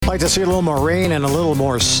Like to see a little more rain and a little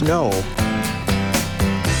more snow.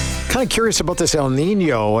 Kind of curious about this El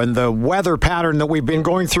Nino and the weather pattern that we've been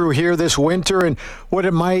going through here this winter and what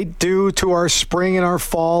it might do to our spring and our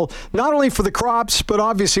fall, not only for the crops, but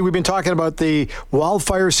obviously we've been talking about the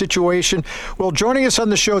wildfire situation. Well, joining us on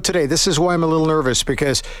the show today, this is why I'm a little nervous,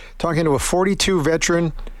 because talking to a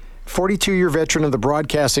 42-year veteran of the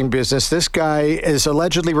broadcasting business. This guy is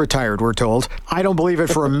allegedly retired, we're told. I don't believe it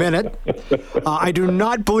for a minute. I do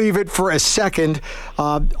not believe it for a second.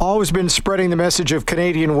 Always been spreading the message of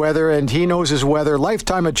Canadian weather, and he knows his weather.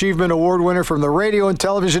 Lifetime Achievement Award winner from the Radio and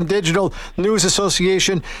Television Digital News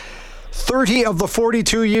Association. 30 of the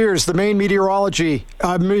 42 years, the main meteorology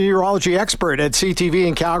expert at CTV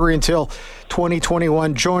in Calgary until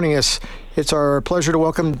 2021. Joining us, it's our pleasure to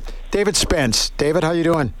welcome David Spence. David, how you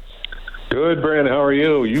doing? Good, Brand. How are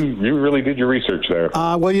you? You really did your research there.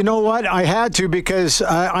 Well, you know what? I had to, because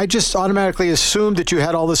I just automatically assumed that you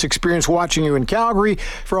had all this experience watching you in Calgary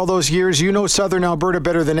for all those years. You know Southern Alberta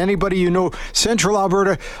better than anybody. You know Central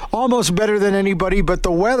Alberta almost better than anybody. But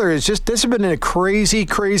the weather is just, this has been a crazy,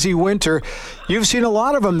 crazy winter. You've seen a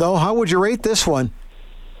lot of them, though. How would you rate this one?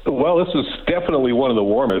 Well, this is definitely one of the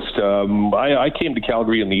warmest. I came to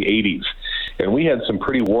Calgary in the 80s. And we had some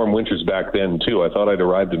pretty warm winters back then, too. I thought I'd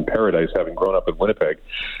arrived in paradise, having grown up in Winnipeg.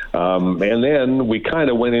 And then we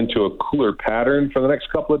kind of went into a cooler pattern for the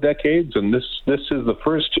next couple of decades. And this is the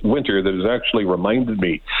first winter that has actually reminded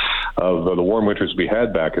me of the warm winters we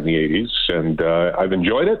had back in the 80s. And I've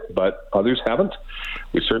enjoyed it, but others haven't.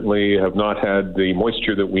 We certainly have not had the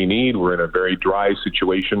moisture that we need. We're in a very dry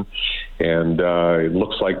situation. And it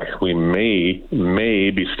looks like we may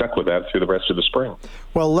be stuck with that through the rest of the spring.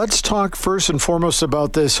 Well, let's talk first and foremost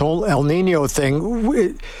about this whole El Nino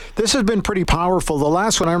thing. This has been pretty powerful. The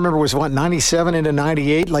last one I remember was, 97 into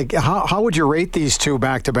 98? Like, how would you rate these two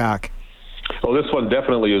back to back? Well, this one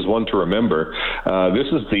definitely is one to remember. This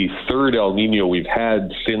is the third El Nino we've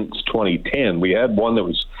had since 2010. We had one that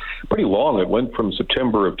was pretty long. It went from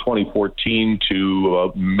September of 2014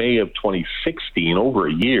 to May of 2016, over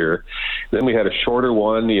a year. Then we had a shorter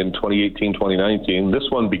one in 2018, 2019. This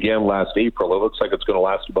one began last April. It looks like it's going to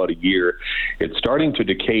last about a year. It's starting to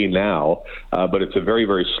decay now, but it's a very,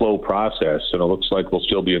 very slow process. And it looks like we'll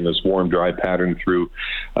still be in this warm, dry pattern through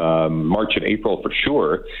March and April for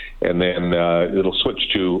sure. And then it'll switch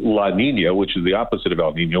to La Nina, which is the opposite of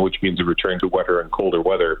El Nino, which means a return to wetter and colder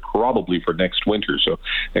weather, probably for next winter. So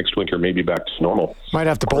next winter may be back to normal. Might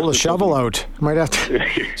have to pull the shovel out. Might have to.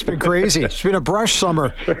 It's been crazy. It's been a brush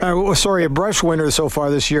summer. A brush winter so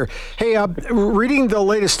far this year. Hey, reading the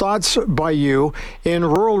latest thoughts by you in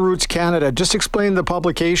Rural Roots Canada, just explain the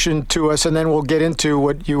publication to us, and then we'll get into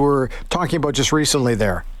what you were talking about just recently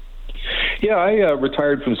there. Yeah, I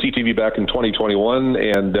retired from CTV back in 2021,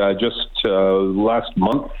 and just last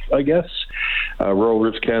month, I guess, Rural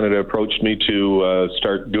Roots Canada approached me to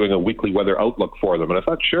start doing a weekly weather outlook for them, and I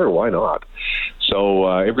thought, sure, why not?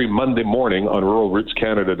 So every Monday morning on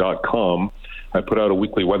ruralrootscanada.com, I put out a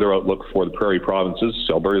weekly weather outlook for the prairie provinces,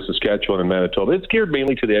 Alberta, Saskatchewan, and Manitoba. It's geared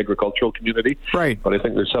mainly to the agricultural community, right? But I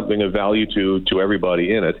think there's something of value to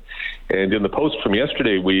everybody in it. And in the post from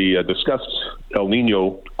yesterday, we discussed El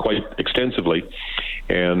Nino quite extensively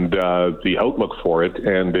and the outlook for it.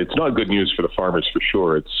 And it's not good news for the farmers for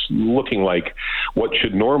sure. It's looking like what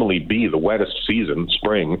should normally be the wettest season,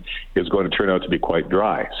 spring, is going to turn out to be quite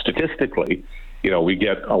dry. Statistically, we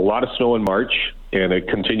get a lot of snow in March, and it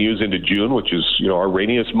continues into June, which is, our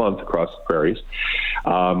rainiest month across the prairies.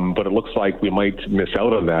 But it looks like we might miss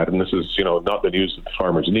out on that, and this is, not the news that the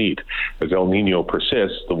farmers need. As El Nino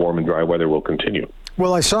persists, the warm and dry weather will continue.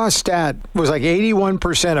 Well, I saw a stat. It was like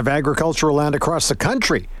 81% of agricultural land across the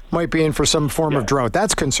country might be in for some form of drought.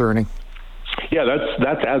 That's concerning. Yeah,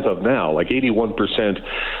 that's as of now. Like 81%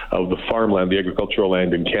 of the farmland, the agricultural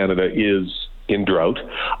land in Canada is in drought,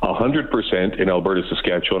 100% in Alberta,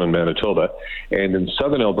 Saskatchewan, and Manitoba. And in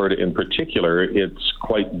southern Alberta in particular, it's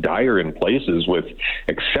quite dire in places with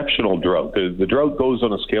exceptional drought. The drought goes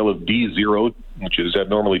on a scale of D0, which is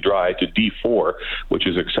abnormally dry, to D4, which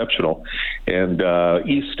is exceptional. And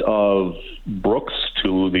east of Brooks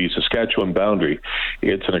to the Saskatchewan boundary,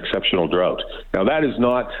 it's an exceptional drought. Now, that is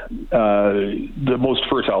not the most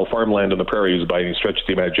fertile farmland on the prairies by any stretch of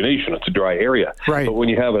the imagination. It's a dry area. Right. But when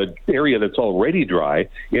you have an area that's already dry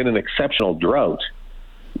in an exceptional drought,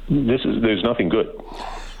 there's nothing good.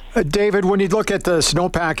 David, when you look at the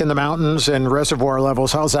snowpack in the mountains and reservoir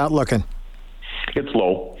levels, how's that looking? It's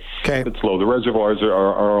low. Okay. It's low. The reservoirs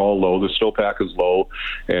are all low. The snowpack is low,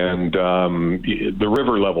 and the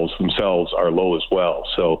river levels themselves are low as well.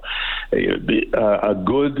 So a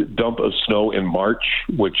good dump of snow in March,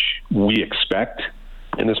 which we expect,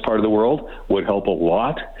 in this part of the world would help a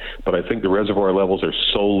lot, but I think the reservoir levels are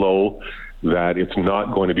so low that it's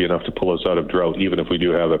not going to be enough to pull us out of drought, even if we do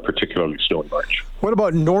have a particularly snowy March. What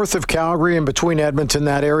about north of Calgary and between Edmonton,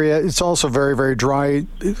 that area? It's also very, very dry.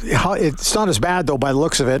 It's not as bad, though, by the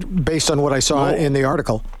looks of it, based on what I saw in the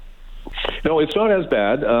article. No, it's not as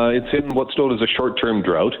bad. It's in what's known as a short-term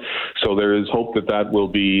drought, so there is hope that that will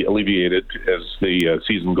be alleviated as the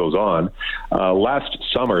season goes on. Last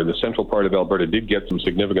summer, the central part of Alberta did get some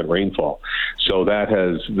significant rainfall, so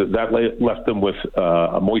that left them with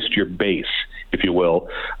a moisture base, if you will,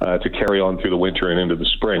 to carry on through the winter and into the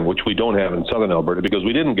spring, which we don't have in southern Alberta because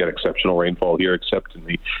we didn't get exceptional rainfall here except in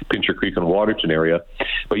the Pincher Creek and Waterton area.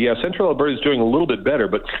 But yeah, central Alberta is doing a little bit better,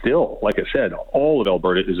 but still, like I said, all of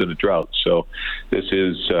Alberta is in a drought. So this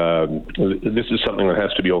is something that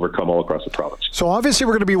has to be overcome all across the province. So obviously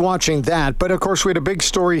we're going to be watching that, but of course we had a big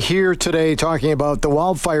story here today talking about the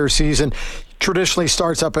wildfire season. Traditionally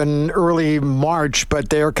starts up in early March, but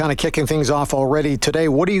they're kind of kicking things off already today.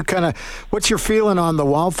 What's your feeling on the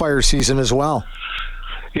wildfire season as well?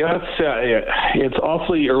 Yeah, it's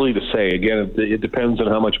awfully early to say. Again, it depends on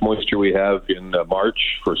how much moisture we have in March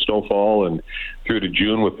for snowfall and through to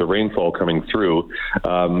June with the rainfall coming through.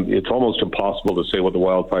 It's almost impossible to say what the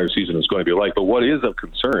wildfire season is going to be like. But what is of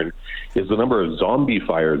concern is the number of zombie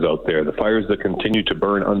fires out there, the fires that continue to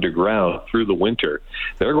burn underground through the winter.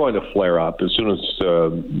 They're going to flare up as soon as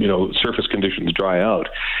surface conditions dry out.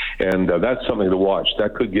 And that's something to watch.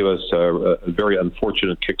 That could give us a very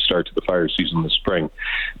unfortunate kickstart to the fire season in the spring.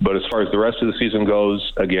 But as far as the rest of the season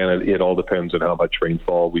goes, again, it all depends on how much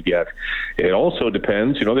rainfall we get. It also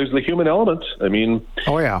depends, there's the human element. I mean,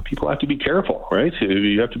 people have to be careful, right?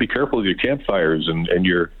 You have to be careful with your campfires and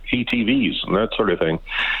your ATVs and that sort of thing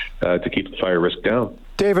to keep the fire risk down.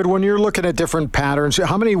 David, when you're looking at different patterns,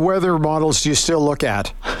 how many weather models do you still look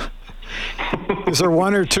at? Is there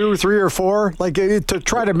one or two, three or four? Like to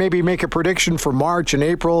try to maybe make a prediction for March and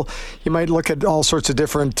April, you might look at all sorts of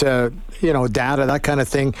different, data, that kind of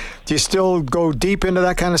thing. Do you still go deep into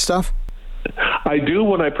that kind of stuff? I do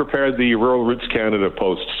when I prepare the Rural Roots Canada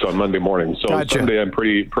posts on Monday morning. So Gotcha. Sunday I'm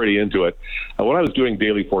pretty into it. When I was doing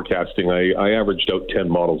daily forecasting, I averaged out 10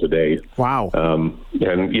 models a day. Wow.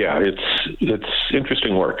 And yeah, it's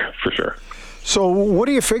interesting work for sure. So what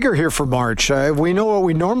do you figure here for March? We know what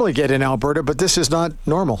we normally get in Alberta, but this is not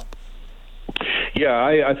normal. Yeah,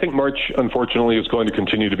 I think March, unfortunately, is going to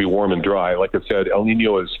continue to be warm and dry. Like I said, El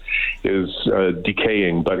Nino is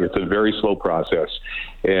decaying, but it's a very slow process.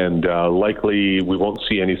 And likely we won't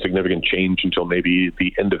see any significant change until maybe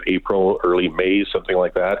the end of April, early May, something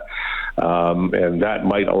like that. And that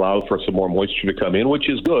might allow for some more moisture to come in, which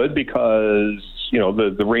is good because,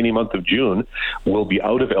 the rainy month of June will be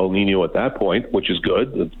out of El Nino at that point, which is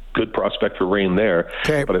good. A good prospect for rain there.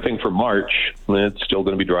 Okay. But I think for March, it's still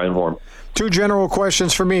going to be dry and warm. Two general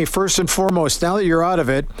questions for me. First and foremost, now that you're out of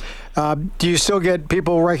it, do you still get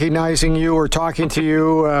people recognizing you or talking to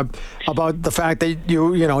you about the fact that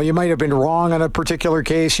you might have been wrong on a particular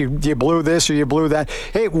case? You blew this or you blew that.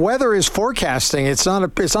 Hey, weather is forecasting. It's not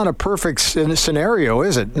a perfect scenario,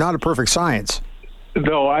 is it? Not a perfect science.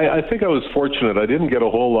 No, I think I was fortunate. I didn't get a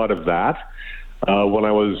whole lot of that. When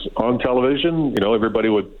I was on television, everybody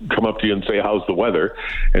would come up to you and say, how's the weather?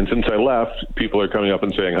 And since I left, people are coming up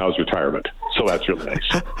and saying, how's retirement? So that's really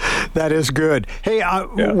nice. That is good. Hey,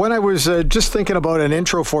 when I was just thinking about an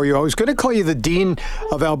intro for you, I was going to call you the Dean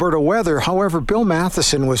of Alberta Weather. However, Bill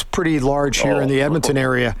Matheson was pretty large here in the Edmonton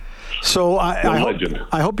area. So I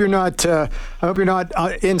hope you're not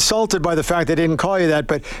insulted by the fact they didn't call you that.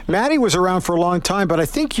 But Matty was around for a long time, but I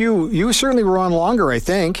think you certainly were on longer. I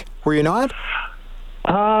think, were you not?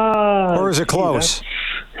 Or is it close?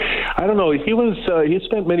 I don't know. He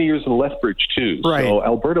spent many years in Lethbridge too. Right. So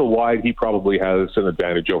Alberta wide, he probably has an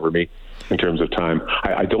advantage over me in terms of time.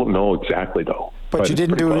 I don't know exactly though. But you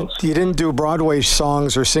didn't do Broadway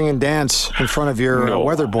songs or sing and dance in front of your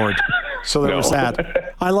weather board. So there was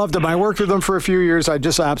that. I loved him. I worked with him for a few years. I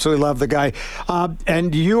just absolutely love the guy.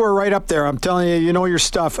 And you are right up there. I'm telling you, you know your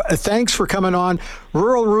stuff. Thanks for coming on.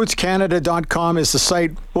 RuralRootsCanada.com is the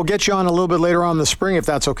site. We'll get you on a little bit later on in the spring, if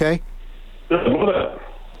that's okay.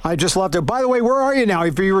 I just loved it. By the way, where are you now?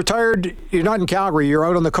 If you retired, you're not in Calgary. You're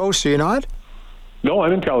out on the coast, are you not? No,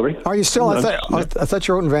 I'm in Calgary. Are you still? I thought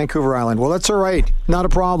you were out in Vancouver Island. Well, that's all right. Not a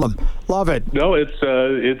problem. Love it. No, it's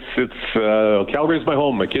Calgary's my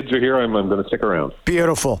home. My kids are here. I'm going to stick around.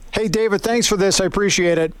 Beautiful. Hey, David, thanks for this. I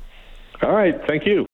appreciate it. All right. Thank you.